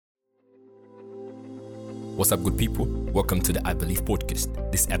What's up, good people? Welcome to the I Believe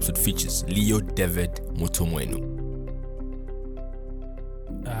podcast. This episode features Leo David Mutumwenu.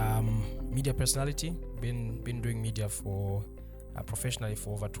 Media personality. Been doing media for professionally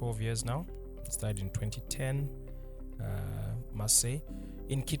for over 12 years now. Started in 2010, must say,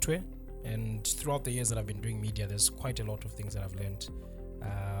 in Kitwe. And throughout the years that I've been doing media, there's quite a lot of things that I've learned.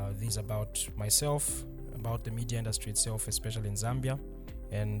 These about myself, about the media industry itself, especially in Zambia,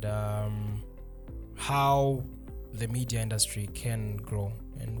 and how the media industry can grow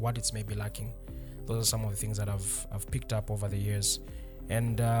and what it's maybe lacking. Those are some of the things that I've picked up over the years.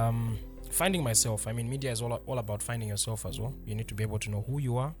 And finding myself. I mean, media is all about finding yourself as well. You need to be able to know who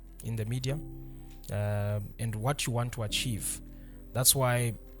you are in the media and what you want to achieve. That's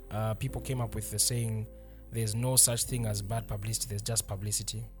why people came up with the saying, there's no such thing as bad publicity, there's just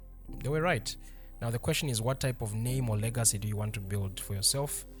publicity. They were right. Now the question is, what type of name or legacy do you want to build for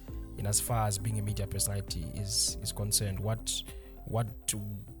yourself in as far as being a media personality is concerned? What do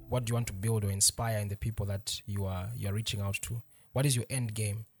you want to build or inspire in the people that you are reaching out to? What is your end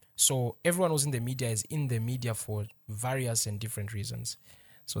game? So everyone who's in the media is in the media for various and different reasons.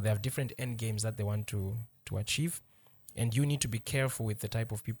 So they have different end games that they want to achieve. And you need to be careful with the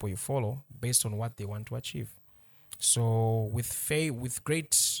type of people you follow based on what they want to achieve. So with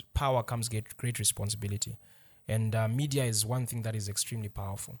great power comes great responsibility. And media is one thing that is extremely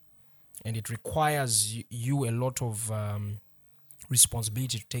powerful. And it requires you a lot of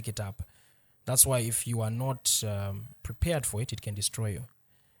responsibility to take it up. That's why if you are not prepared for it, it can destroy you.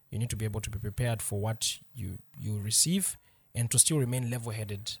 You need to be able to be prepared for what you receive and to still remain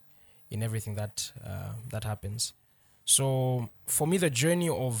level-headed in everything that happens. So for me, the journey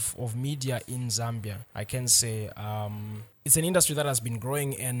of media in Zambia, I can say it's an industry that has been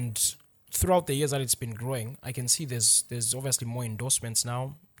growing, and throughout the years that it's been growing, I can see there's obviously more endorsements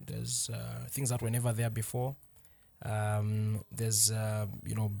now. There's things that were never there before. There's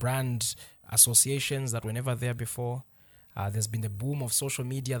brand associations that were never there before. There's been the boom of social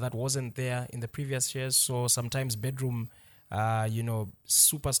media that wasn't there in the previous years. So sometimes bedroom,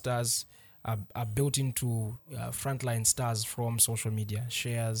 superstars are built into frontline stars from social media,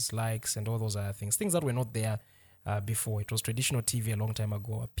 shares, likes, and all those other things. Things that were not there before. It was traditional TV a long time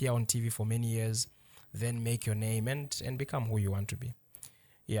ago. Appear on TV for many years, then make your name and become who you want to be.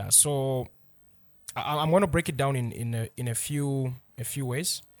 Yeah. So I'm going to break it down in a few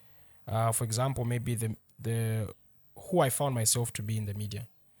ways. For example, maybe the who I found myself to be in the media.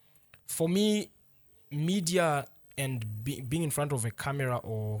 For me, media and being in front of a camera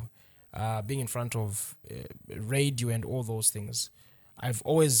or being in front of radio and all those things, I've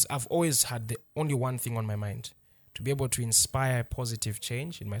always had the only one thing on my mind: to be able to inspire positive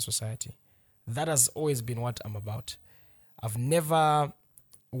change in my society. That has always been what I'm about. I've never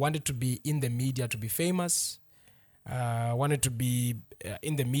wanted to be in the media to be famous. Wanted to be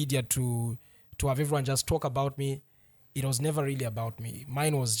in the media to have everyone just talk about me. It was never really about me.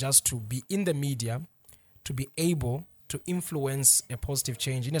 Mine was just to be in the media, to be able to influence a positive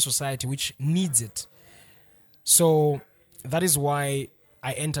change in a society which needs it. So that is why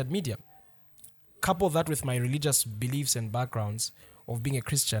I entered media. Couple that with my religious beliefs and backgrounds of being a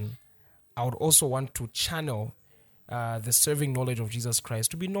Christian, I would also want to channel the serving knowledge of Jesus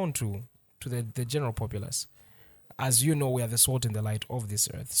Christ to be known to the general populace. As you know, we are the salt and the light of this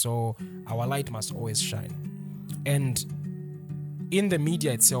earth. So our light must always shine. And in the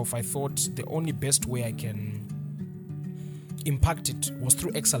media itself, I thought the only best way I can impact it was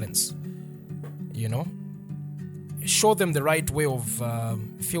through excellence. Show them the right way of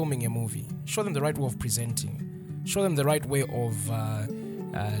filming a movie. Show them the right way of presenting. Show them the right way of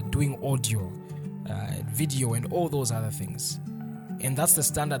doing audio, video, and all those other things. And that's the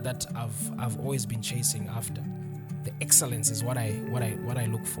standard that I've always been chasing after. The excellence is what I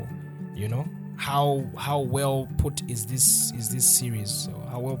look for. How well put is this series? Or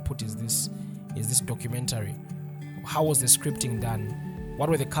how well put is this documentary? How was the scripting done? What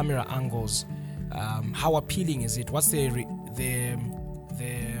were the camera angles? How appealing is it? What's the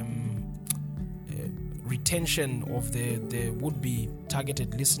retention of the would-be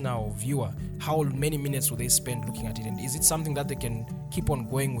targeted listener or viewer? How many minutes will they spend looking at it? And is it something that they can keep on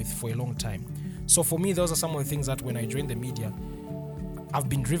going with for a long time? So for me, those are some of the things that when I joined the media, I've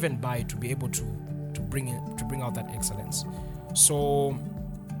been driven by to be able to bring out that excellence. So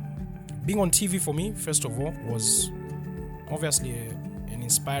being on TV for me, first of all, was obviously an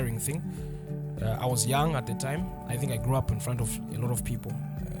inspiring thing. I was young at the time. I think I grew up in front of a lot of people.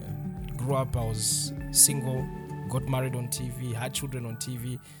 I was single, got married on TV, had children on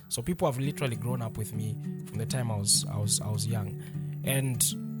TV. So people have literally grown up with me from the time I was young. And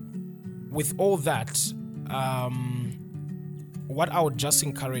with all that, what I would just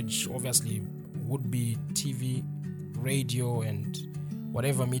encourage, obviously, would be TV, radio, and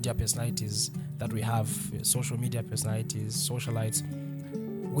whatever media personalities that we have, social media personalities, socialites.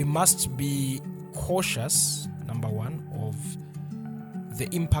 We must be cautious, number one, of the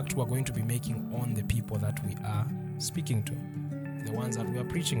impact we're going to be making on the people that we are speaking to, the ones that we are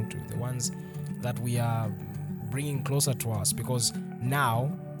preaching to, the ones that we are bringing closer to us, because now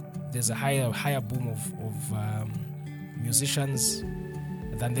there's a higher boom of musicians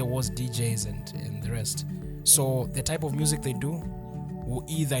than there was DJs and the rest. So the type of music they do will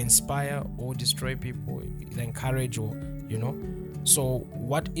either inspire or destroy people, either encourage or, So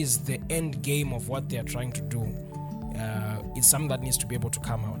what is the end game of what they are trying to do? It's something that needs to be able to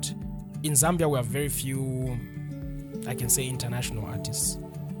come out. In Zambia, we have very few, I can say, international artists,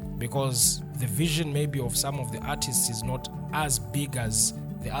 because the vision maybe of some of the artists is not as big as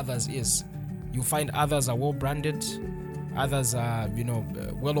the others is. You find others are well branded, others are,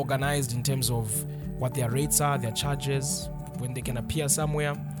 well organized in terms of what their rates are, their charges, when they can appear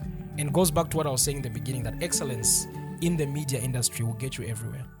somewhere. And it goes back to what I was saying in the beginning, that excellence in the media industry will get you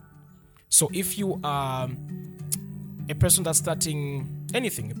everywhere. So if you are a person that's starting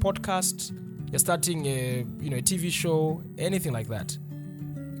anything, a podcast, you're starting a TV show, anything like that,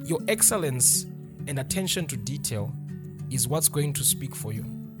 your excellence and attention to detail is what's going to speak for you.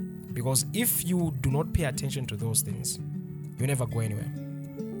 Because if you do not pay attention to those things, you never go anywhere.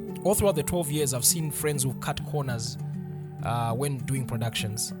 All throughout the 12 years, I've seen friends who cut corners when doing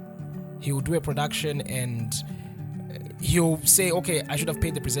productions. He will do a production and he'll say, okay, I should have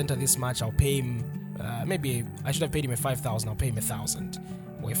paid the presenter this much, I'll pay him, maybe I should have paid him a 5,000, I'll pay him 1,000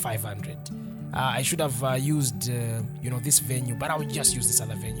 or a 500. I should have used, this venue, but I'll just use this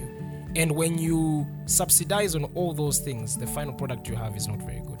other venue. And when you subsidize on all those things, the final product you have is not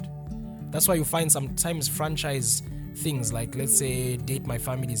very good. That's why you find sometimes franchise things like, let's say, Date My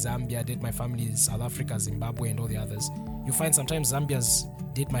Family Zambia, Date My Family South Africa, Zimbabwe, and all the others. You find sometimes Zambia's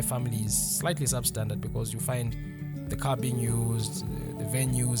Date My Family is slightly substandard because you find the car being used, the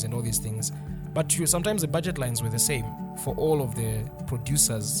venues, and all these things. But sometimes the budget lines were the same for all of the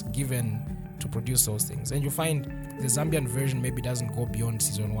producers given to produce those things. And you find the Zambian version maybe doesn't go beyond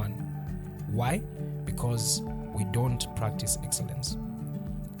season 1. Why? Because we don't practice excellence.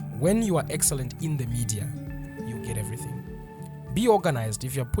 When you are excellent in the media, you get everything. Be organized.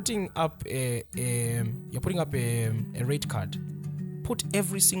 If you're putting up a rate card, put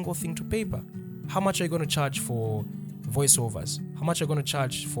every single thing to paper. How much are you going to charge for voiceovers? How much are you going to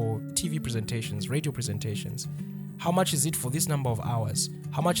charge for TV presentations, radio presentations? How much is it for this number of hours?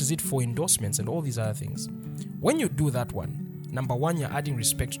 How much is it for endorsements and all these other things? When you do that one, number one, you're adding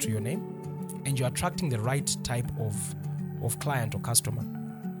respect to your name and you're attracting the right type of client or customer.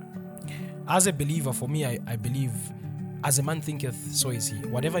 As a believer, for me, I believe, as a man thinketh, so is he.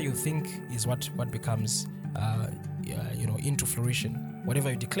 Whatever you think is what becomes, into fruition. Whatever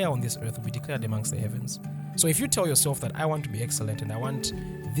you declare on this earth will be declared amongst the heavens. So if you tell yourself that I want to be excellent and I want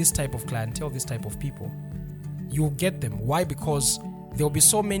this type of clientele, this type of people, you'll get them. Why? Because there'll be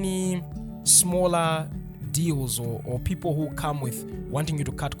so many smaller deals or people who come with wanting you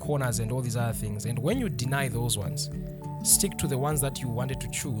to cut corners and all these other things. And when you deny those ones, stick to the ones that you wanted to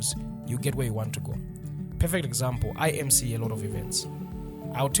choose, you get where you want to go. Perfect example, I MC a lot of events.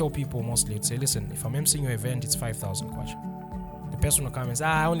 I'll tell people mostly, say, listen, if I'm MCing your event, it's 5,000 kwacha. The person will come and say,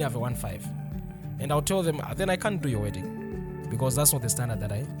 I only have a 1.5. And I'll tell them, then I can't do your wedding because that's not the standard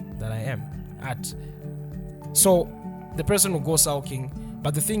that I am at. So the person will go sulking.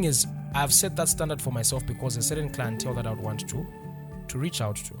 But the thing is, I've set that standard for myself because there's a certain clientele that I would want to reach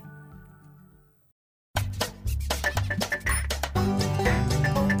out to.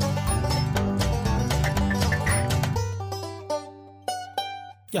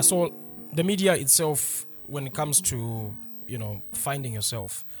 Yeah, so the media itself, when it comes to, finding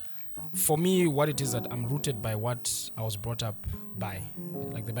yourself, for me, what it is that I'm rooted by what I was brought up by.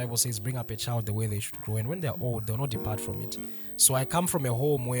 Like the Bible says, bring up a child the way they should grow. And when they're old, they'll not depart from it. So I come from a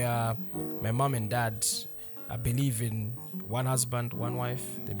home where my mom and dad believe in one husband, one wife.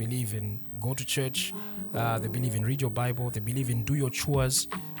 They believe in go to church. They believe in read your Bible. They believe in do your chores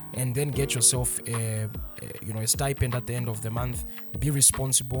and then get yourself a stipend at the end of the month. Be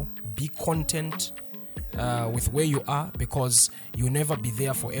responsible. Be content with where you are, because you'll never be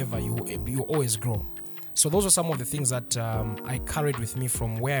there forever. You always grow. So those are some of the things that I carried with me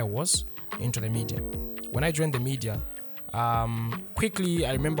from where I was into the media. When I joined the media, quickly,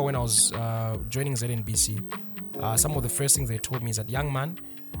 I remember when I was joining ZNBC, some of the first things they told me is that, young man,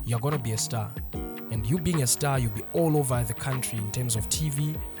 you're going to be a star. And you being a star, you'll be all over the country in terms of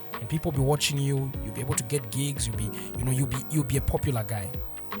TV. and people be watching you. You'll be able to get gigs. You'll be a popular guy,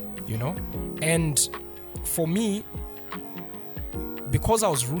 And for me, because I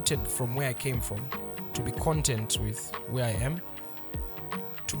was rooted from where I came from, to be content with where I am,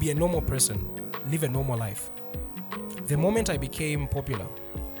 to be a normal person, live a normal life. The moment I became popular,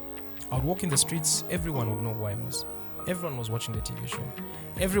 I would walk in the streets, everyone would know who I was. Everyone was watching the TV show.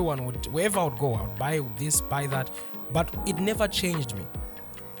 Everyone would, wherever I would go, I would buy this, buy that. But it never changed me.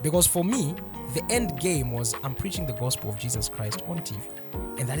 Because for me, the end game was I'm preaching the gospel of Jesus Christ on TV.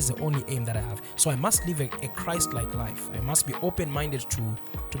 And that is the only aim that I have. So I must live a Christ-like life. I must be open-minded to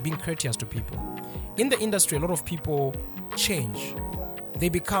being courteous to people. In the industry, a lot of people change. They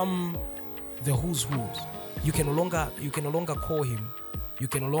become the who's. You can no longer call him. He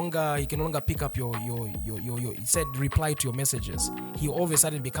can no longer pick up your he said reply to your messages. He all of a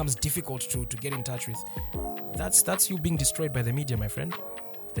sudden becomes difficult to get in touch with. That's you being destroyed by the media, my friend.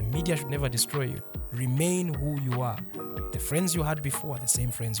 The media should never destroy you. Remain who you are. The friends you had before are the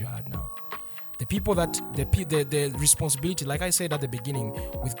same friends you had now. The people that the responsibility, like I said at the beginning,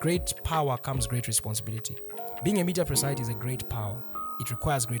 with great power comes great responsibility. Being a media personality is a great power. It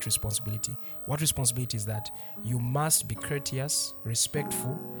requires great responsibility. What responsibility is that? You must be courteous,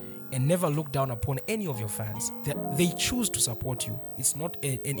 respectful, and never look down upon any of your fans. They choose to support you. It's not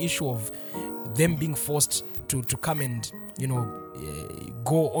an issue of them being forced to come and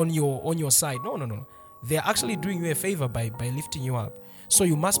go on your side. No. They're actually doing you a favor by lifting you up. So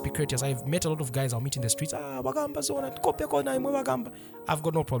you must be courteous. I've met a lot of guys I'll meet in the streets. I've got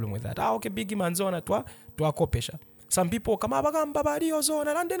no problem with that. Okay, big man zona twa kopesha. Some people come and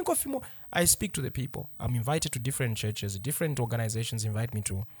then I speak to the people. I'm invited to different churches, different organizations invite me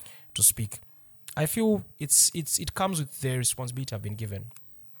to speak. I feel it comes with the responsibility I've been given.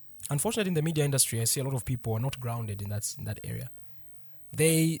 Unfortunately, in the media industry, I see a lot of people are not grounded in that area.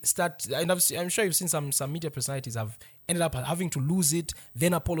 They start, and I'm sure you've seen some media personalities have ended up having to lose it,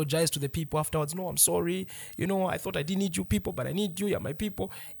 then apologize to the people afterwards. No, I'm sorry. I thought I didn't need you people, but I need you. You're my people.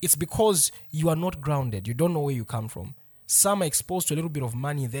 It's because you are not grounded. You don't know where you come from. Some are exposed to a little bit of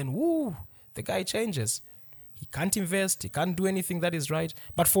money, then, the guy changes. He can't invest. He can't do anything that is right.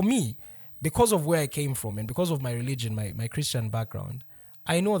 But for me, because of where I came from and because of my religion, my Christian background,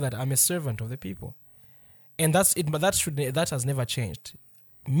 I know that I'm a servant of the people. And that's it, but that has never changed.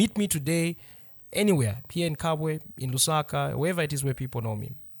 Meet me today, anywhere, here in Kabwe, in Lusaka, wherever it is where people know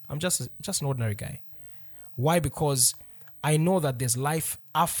me. I'm just an ordinary guy. Why? Because I know that there's life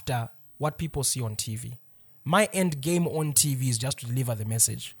after what people see on TV. My end game on TV is just to deliver the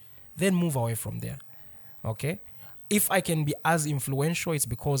message, then move away from there. Okay? If I can be as influential, it's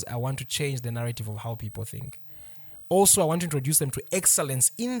because I want to change the narrative of how people think. Also, I want to introduce them to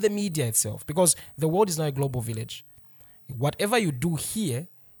excellence in the media itself, because the world is now a global village. Whatever you do here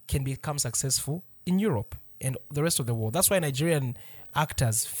can become successful in Europe and the rest of the world. That's why Nigerian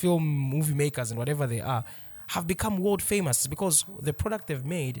actors, film, movie makers, and whatever they are, have become world famous. It's because the product they've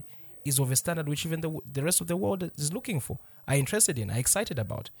made is of a standard which even the rest of the world is looking for, are interested in, are excited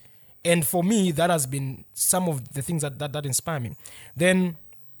about. And for me, that has been some of the things that inspire me. Then,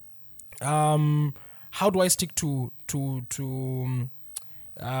 how do I stick to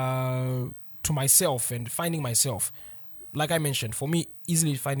myself and finding myself? Like I mentioned, for me,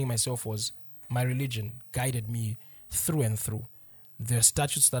 easily finding myself was my religion guided me through and through. The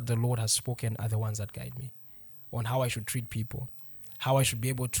statutes that the Lord has spoken are the ones that guide me on how I should treat people, how I should be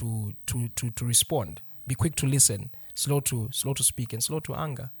able to respond, be quick to listen, slow to speak, and slow to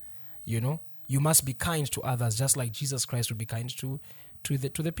anger. You must be kind to others, just like Jesus Christ would be kind to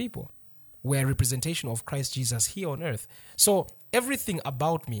the people. We're a representation of Christ Jesus here on earth. So everything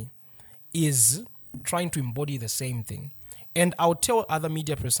about me is trying to embody the same thing. And I'll tell other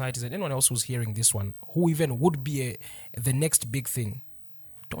media personalities and anyone else who's hearing this one, who even would be the next big thing,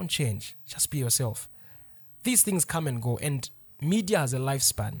 don't change. Just be yourself. These things come and go, and media has a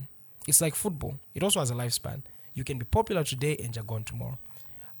lifespan. It's like football. It also has a lifespan. You can be popular today and you're gone tomorrow.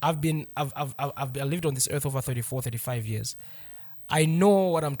 I've lived on this earth over 34, 35 years. I know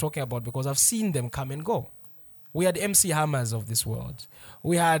what I'm talking about because I've seen them come and go. We had MC Hammers of this world.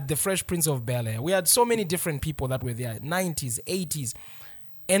 We had the Fresh Prince of Bel-Air. We had so many different people that were there, 90s, 80s,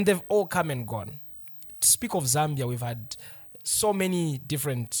 and they've all come and gone. To speak of Zambia, we've had so many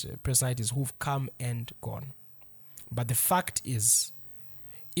different personalities who've come and gone. But the fact is,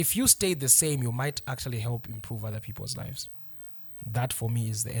 if you stay the same, you might actually help improve other people's lives. That, for me,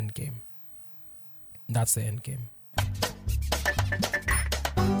 is the end game. That's the end game.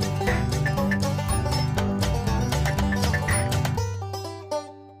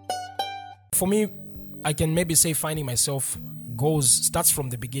 For me, I can maybe say finding myself starts from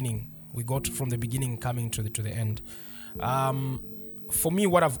the beginning. We go from the beginning coming to the end. For me,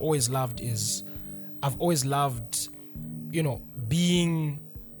 what I've always loved is being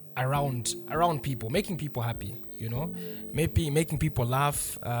around people, making people happy, making people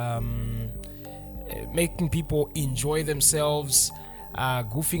laugh, making people enjoy themselves,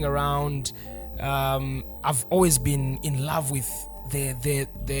 goofing around. I've always been in love with the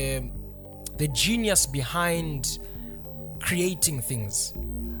genius behind creating things.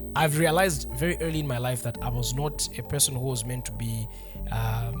 I've realized very early in my life that I was not a person who was meant to be,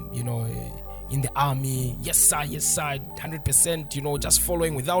 in the army. Yes, sir, 100%, just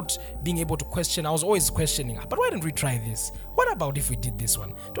following without being able to question. I was always questioning, but why don't we try this? What about if we did this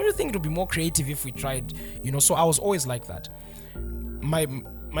one? Don't you think it would be more creative if we tried, So I was always like that.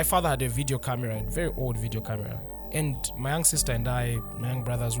 My father had a video camera, a very old video camera. And my young sister and I, my young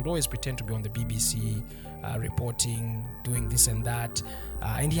brothers, would always pretend to be on the BBC, reporting, doing this and that.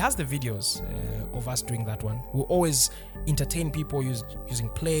 And he has the videos of us doing that one. We'll always entertain people using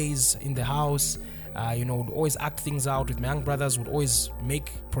plays in the house. Would always act things out with my young brothers, would always make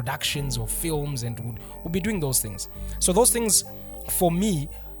productions or films, and would be doing those things. So those things, for me,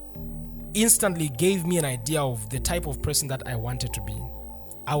 instantly gave me an idea of the type of person that I wanted to be.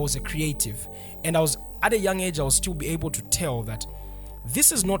 I was a creative, and at a young age, I was still be able to tell that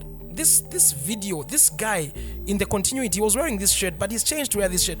this is not this video. This guy in the continuity, he was wearing this shirt, but he's changed to wear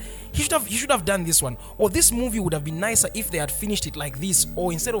this shirt. He should have done this one, or this movie would have been nicer if they had finished it like this,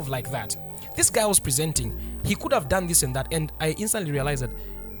 or instead of like that. This guy was presenting, he could have done this and that, and I instantly realized that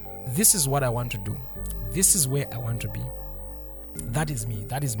this is what I want to do. This is where I want to be. That is me.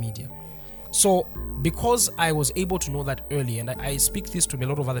 That is media. So, because I was able to know that early, and I speak this to a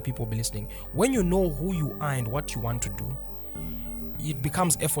lot of other people be listening, when you know who you are and what you want to do, it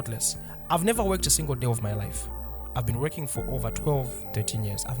becomes effortless. I've never worked a single day of my life. I've been working for over 12, 13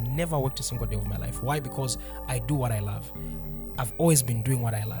 years. I've never worked a single day of my life. Why? Because I do what I love. I've always been doing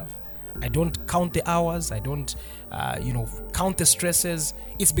what I love. I don't count the hours. I don't, count the stresses.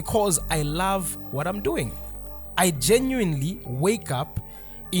 It's because I love what I'm doing. I genuinely wake up,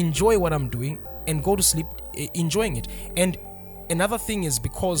 enjoy what I'm doing, and go to sleep enjoying it. And another thing is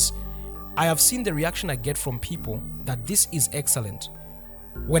because I have seen the reaction I get from people that this is excellent.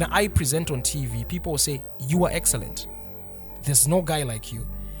 When I present on TV, people will say, you are excellent. There's no guy like you.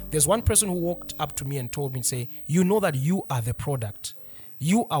 There's one person who walked up to me and told me, say, you know that you are the product.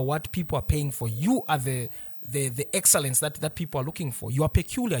 You are what people are paying for. You are the excellence that people are looking for. You are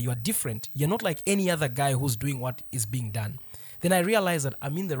peculiar. You are different. You're not like any other guy who's doing what is being done. Then I realized that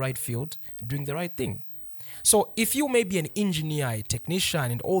I'm in the right field, doing the right thing. So if you may be an engineer, a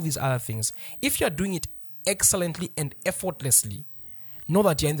technician, and all these other things, if you're doing it excellently and effortlessly, know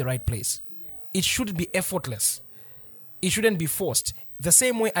that you're in the right place. It should be effortless. It shouldn't be forced. The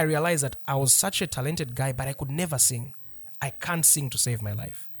same way I realized that I was such a talented guy, but I could never sing. I can't sing to save my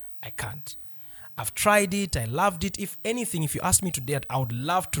life. I can't. I've tried it. I loved it. If anything, if you ask me today, I would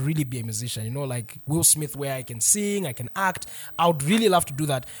love to really be a musician, like Will Smith, where I can sing, I can act. I would really love to do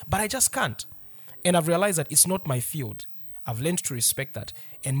that, but I just can't. And I've realized that it's not my field. I've learned to respect that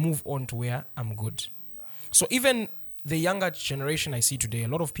and move on to where I'm good. So even the younger generation I see today, a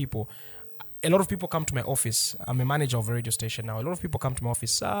lot of people come to my office. I'm a manager of a radio station now. A lot of people come to my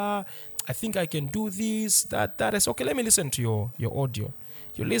office. I think I can do this, that. I say, okay, let me listen to your audio.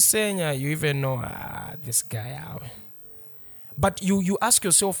 You listen, you even know, this guy. But you ask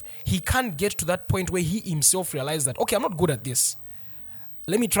yourself, he can't get to that point where he himself realizes that, okay, I'm not good at this.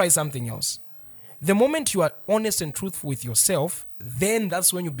 Let me try something else. The moment you are honest and truthful with yourself, then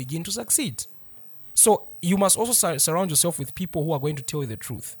that's when you begin to succeed. So you must also surround yourself with people who are going to tell you the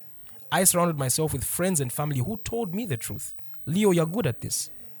truth. I surrounded myself with friends and family who told me the truth. Leo, you're good at this.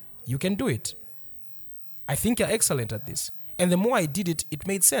 You can do it. I think you're excellent at this. And the more I did it, it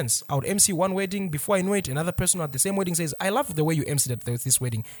made sense. I would MC one wedding. Before I knew it, another person at the same wedding says, I love the way you MC'd at this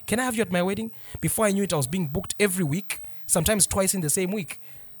wedding. Can I have you at my wedding? Before I knew it, I was being booked every week, sometimes twice in the same week,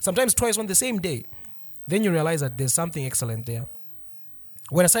 sometimes twice on the same day. Then you realize that there's something excellent there.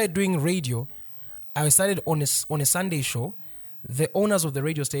 When I started doing radio, I started on a Sunday show. The owners of the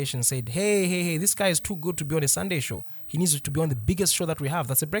radio station said, hey, this guy is too good to be on a Sunday show. He needs to be on the biggest show that we have.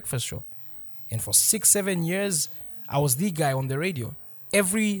 That's a breakfast show. And for 6-7 years, I was the guy on the radio.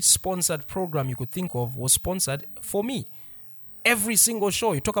 Every sponsored program you could think of was sponsored for me. Every single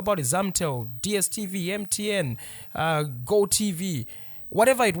show. You talk about Zamtel, DSTV, MTN, GoTV,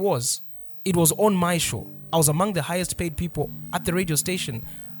 whatever it was on my show. I was among the highest paid people at the radio station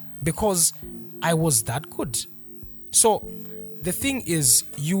because I was that good. So the thing is,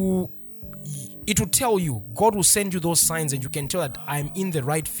 It will tell you, God will send you those signs, and you can tell that I'm in the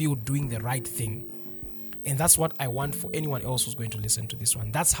right field doing the right thing. And that's what I want for anyone else who's going to listen to this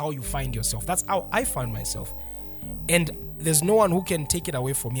one. That's how you find yourself. That's how I found myself. And there's no one who can take it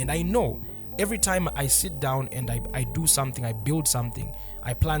away from me. And I know every time I sit down and I do something, I build something,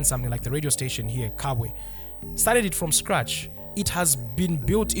 I plan something, like the radio station here, Kabwe, started it from scratch. It has been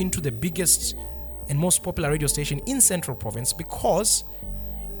built into the biggest and most popular radio station in Central Province because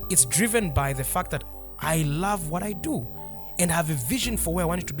it's driven by the fact that I love what I do and have a vision for where I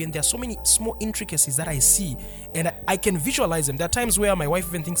want it to be. And there are so many small intricacies that I see and I can visualize them. There are times where my wife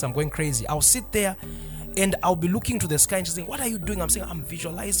even thinks I'm going crazy. I'll sit there and I'll be looking to the sky and she's saying, what are you doing? I'm saying, I'm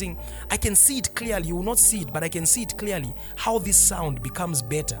visualizing. I can see it clearly. You will not see it, but I can see it clearly. How this sound becomes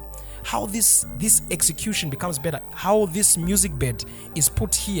better. How this execution becomes better. How this music bed is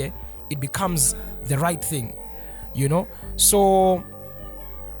put here, it becomes the right thing. You know? So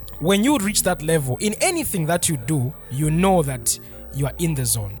when you reach that level, in anything that you do, you know that you are in the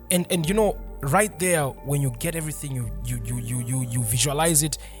zone. And you know, right there, when you get everything, you visualize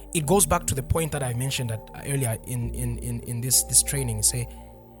it. It goes back to the point that I mentioned earlier in this training. Say,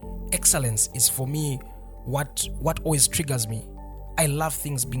 excellence is for me what always triggers me. I love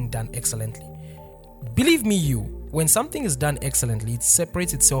things being done excellently. Believe me, when something is done excellently, it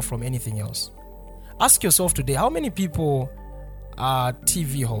separates itself from anything else. Ask yourself today, how many people are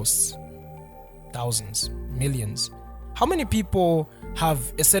TV hosts? Thousands, millions. How many people have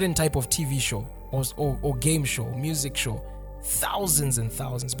a certain type of TV show or game show, music show? Thousands and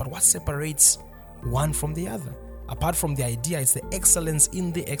thousands. But what separates one from the other? Apart from the idea, it's the excellence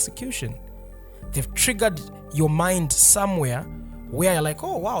in the execution. They've triggered your mind somewhere where you're like,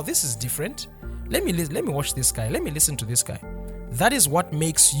 oh wow, this is different. Let me watch this guy. Let me listen to this guy. That is what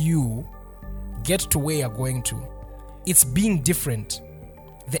makes you get to where you're going to. It's being different.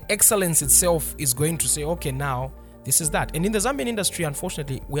 The excellence itself is going to say, okay, now this is that. And in the Zambian industry,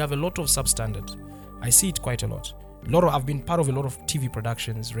 unfortunately, we have a lot of substandard. I see it quite a lot. I've been part of a lot of TV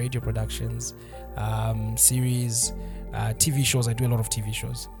productions, radio productions, series, TV shows. I do a lot of TV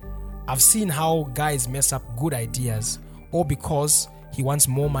shows. I've seen how guys mess up good ideas, or because he wants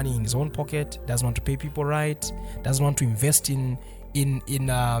more money in his own pocket, doesn't want to pay people right, doesn't want to invest in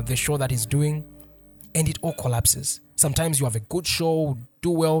the show that he's doing, and it all collapses. Sometimes you have a good show, do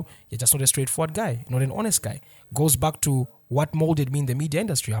well, you're just not a straightforward guy, not an honest guy. Goes back to what molded me in the media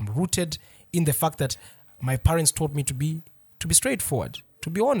industry. I'm rooted in the fact that my parents taught me to be straightforward, to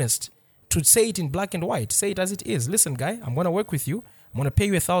be honest, to say it in black and white, say it as it is. Listen, guy, I'm going to work with you. I'm going to pay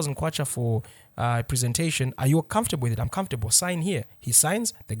you 1,000 kwacha for a presentation. Are you comfortable with it? I'm comfortable. Sign here. He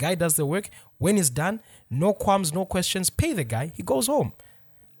signs. The guy does the work. When it's done, no qualms, no questions. Pay the guy. He goes home.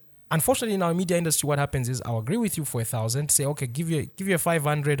 Unfortunately, in our media industry, what happens is I'll agree with you for 1,000. Say, okay, give you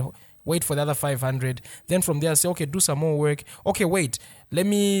 500. Wait for the other 500. Then from there, say, okay, do some more work. Okay, wait. Let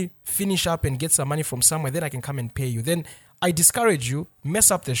me finish up and get some money from somewhere. Then I can come and pay you. Then I discourage you,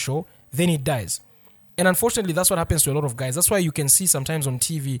 mess up the show. Then it dies. And unfortunately, that's what happens to a lot of guys. That's why you can see sometimes on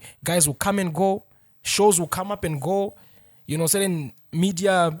TV, guys will come and go. Shows will come up and go. You know, certain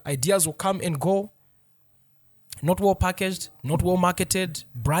media ideas will come and go. Not well packaged, not well marketed,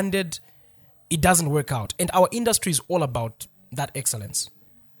 branded. It doesn't work out. And our industry is all about that excellence.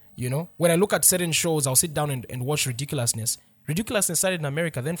 You know, when I look at certain shows, I'll sit down and watch Ridiculousness. Ridiculousness started in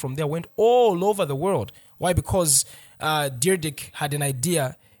America, then from there went all over the world. Why? Because Deerdick had an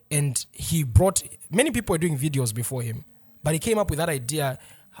idea and he brought, many people were doing videos before him, but he came up with that idea.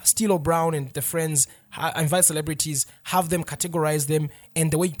 Steele Brown and the friends invite celebrities, have them, categorize them,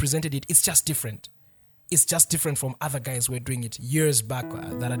 and the way he presented it, it's just different. It's just different from other guys who were doing it years back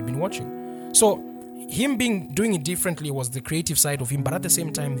that I'd been watching. So him doing it differently was the creative side of him, but at the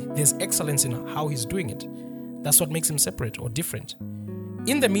same time, there's excellence in how he's doing it. That's what makes him separate or different.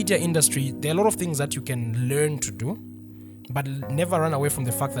 In the media industry, there are a lot of things that you can learn to do, but never run away from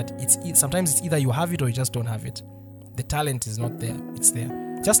the fact that sometimes it's either you have it or you just don't have it. The talent is not there. It's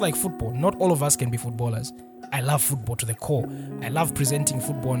there. Just like football, not all of us can be footballers. I love football to the core. I love presenting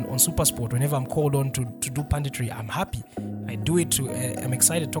football on SuperSport. Whenever I'm called on to do punditry, I'm happy. I do it. I'm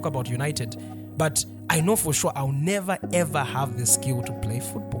excited to talk about United. But I know for sure I'll never ever have the skill to play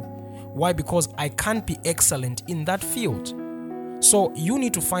football. Why? Because I can't be excellent in that field. So you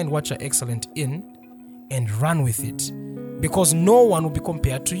need to find what you're excellent in and run with it. Because no one will be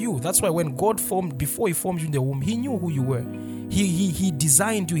compared to you. That's why when God before he formed you in the womb, he knew who you were. He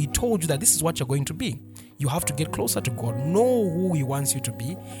designed you. He told you that this is what you're going to be. You have to get closer to God, know who he wants you to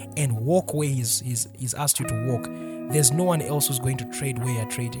be, and walk where he's asked you to walk. There's no one else who's going to trade where you're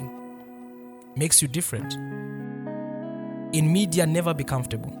trading. Makes you different. In media, never be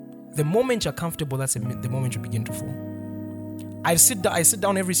comfortable. The moment you're comfortable, that's the moment you begin to fall. I sit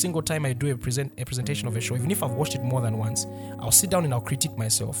down every single time I do a presentation of a show. Even if I've watched it more than once, I'll sit down and I'll critique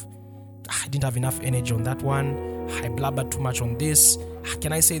myself. I didn't have enough energy on that one. I blabbered too much on this.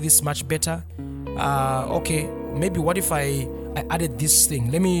 Can I say this much better? Okay, maybe what if I added this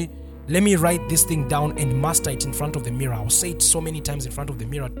thing? Let me write this thing down and master it in front of the mirror. I'll say it so many times in front of the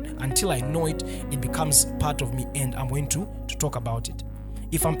mirror until I know it becomes part of me, and I'm going to talk about it.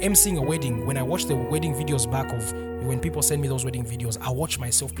 If I'm emceeing a wedding, when I watch the wedding videos back of when people send me those wedding videos, I watch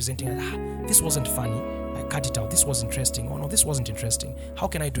myself presenting, this wasn't funny, I cut it out, this was interesting, oh no, this wasn't interesting, how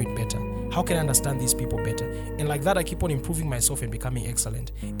can I do it better, how can I understand these people better? And like that, I keep on improving myself and becoming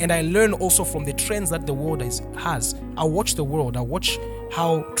excellent. And I learn also from the trends that the world has. I watch the world, I watch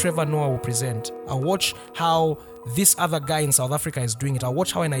how Trevor Noah will present, I watch how this other guy in South Africa is doing it, I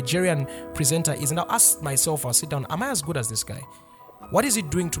watch how a Nigerian presenter is, and I'll ask myself, I'll sit down, am I as good as this guy? What is he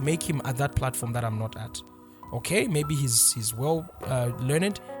doing to make him at that platform that I'm not at? Okay, maybe he's well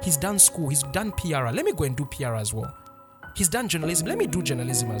learned. He's done school. He's done PR. Let me go and do PR as well. He's done journalism. Let me do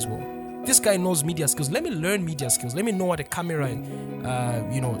journalism as well. This guy knows media skills. Let me learn media skills. Let me know what a camera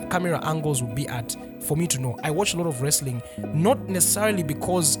angles would be at for me to know. I watch a lot of wrestling, not necessarily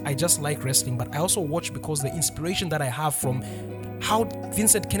because I just like wrestling, but I also watch because the inspiration that I have from how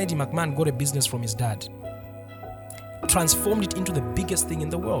Vincent Kennedy McMahon got a business from his dad, transformed it into the biggest thing in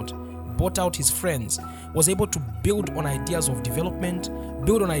the world, bought out his friends, was able to build on ideas of development,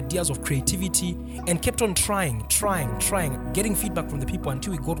 build on ideas of creativity, and kept on trying, getting feedback from the people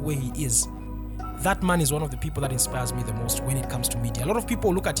until he got where he is. That man is one of the people that inspires me the most when it comes to media. A lot of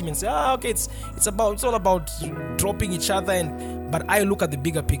people look at him and say, okay, it's all about dropping each other, but I look at the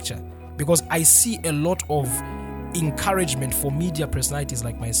bigger picture because I see a lot of encouragement for media personalities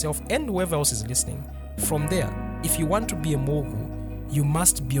like myself and whoever else is listening. From there, if you want to be a mogul, you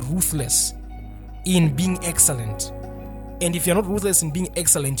must be ruthless in being excellent. And if you're not ruthless in being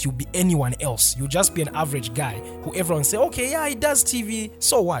excellent, you'll be anyone else. You'll just be an average guy who everyone say, okay, yeah, he does TV,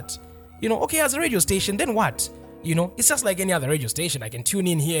 so what? Okay, he has a radio station, then what? It's just like any other radio station. I can tune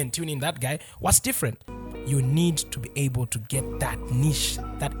in here and tune in that guy. What's different? You need to be able to get that niche,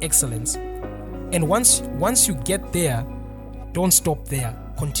 that excellence. And once you get there, don't stop there.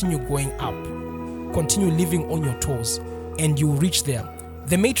 Continue going up. Continue living on your toes, and you reach there.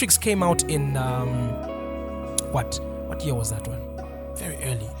 The Matrix came out in what year was that one? Very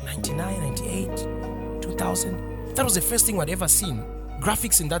early, 99, 98, 2000. That was the first thing I'd ever seen.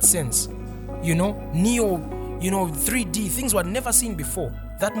 Graphics in that sense, Neo, 3D, things were never seen before.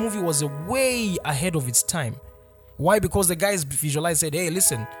 That movie was way ahead of its time. Why? Because the guys visualized, said, hey,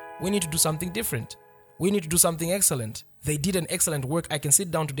 listen, we need to do something different. We need to do something excellent. They did an excellent work. I can sit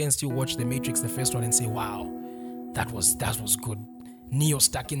down today and still watch The Matrix, the first one, and say, wow, that was good. Neo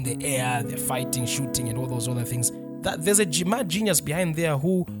stuck in the air, they're fighting, shooting, and all those other things. There's a mad genius behind there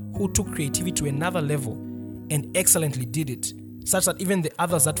who took creativity to another level and excellently did it, such that even the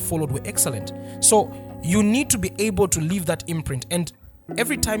others that followed were excellent. So you need to be able to leave that imprint. And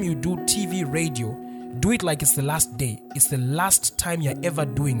every time you do TV, radio, do it like it's the last day. It's the last time you're ever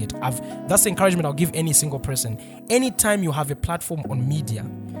doing it. That's the encouragement I'll give any single person. Anytime you have a platform on media,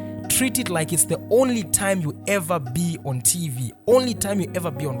 treat it like it's the only time you ever be on TV, only time you ever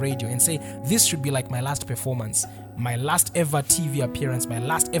be on radio, and say, this should be like my last performance, my last ever TV appearance, my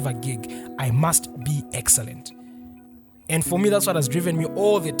last ever gig. I must be excellent. And for me, that's what has driven me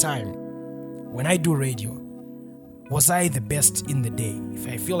all the time. When I do radio, was I the best in the day? If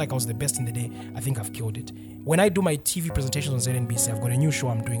I feel like I was the best in the day, I think I've killed it. When I do my TV presentations on ZNBC, I've got a new show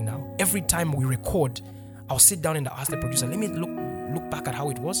I'm doing now. Every time we record, I'll sit down and I'll ask the producer, let me look back at how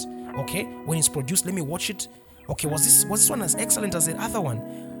it was. Okay, when it's produced, let me watch it. Okay, was this one as excellent as the other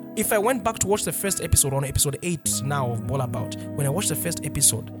one? If I went back to watch the first episode, on episode 8 now of Ball About, when I watched the first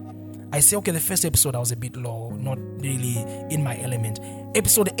episode, I say, okay, the first episode I was a bit low, not really in my element.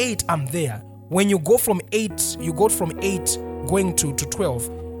 Episode 8, I'm there. When you go from 8 going to 12,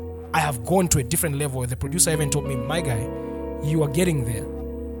 I have gone to a different level. The producer even told me, my guy, you are getting there.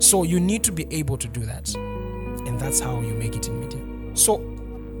 So you need to be able to do that. And that's how you make it in media. So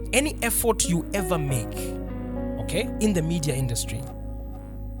any effort you ever make, okay, in the media industry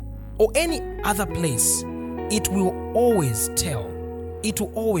or any other place, it will always tell. It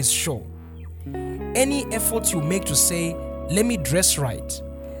will always show. Any effort you make to say, let me dress right,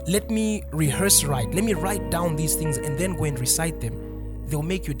 let me rehearse right, let me write down these things and then go and recite them, they'll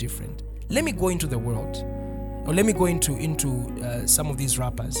make you different. Let me go into the world, or let me go into some of these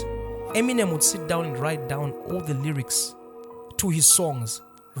rappers. Eminem would sit down and write down all the lyrics to his songs,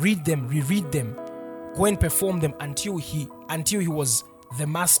 read them, reread them, go and perform them until he was the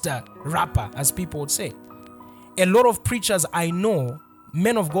master rapper, as people would say. A lot of preachers I know,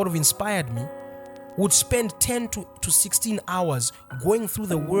 men of God who've inspired me, would spend 10 to 16 hours going through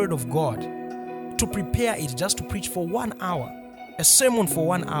the Word of God to prepare it just to preach for 1 hour, a sermon for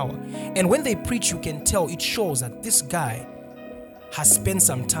 1 hour. And when they preach, you can tell, it shows that this guy has spent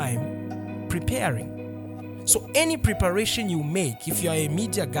some time preparing. So any preparation you make, if you are a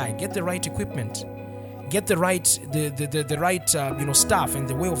media guy, get the right equipment, get the right staff and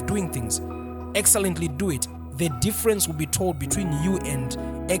the way of doing things. Excellently do it. The difference will be told between you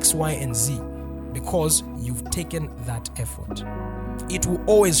and X, Y, and Z because you've taken that effort. It will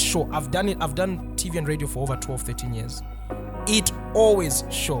always show. I've done TV and radio for over 12, 13 years. It always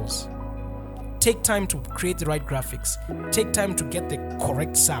shows. Take time to create the right graphics. Take time to get the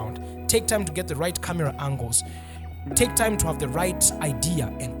correct sound. Take time to get the right camera angles. Take time to have the right idea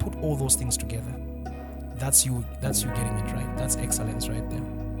and put all those things together. That's you getting it right. That's excellence right there.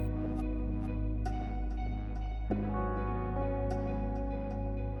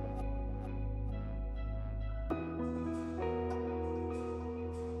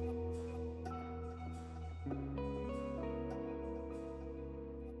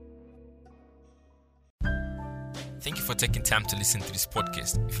 Thank you for taking time to listen to this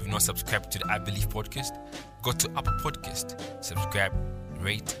podcast. If you've not subscribed to the I Believe podcast, go to Apple Podcast, subscribe,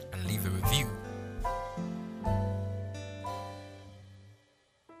 rate, and leave a review.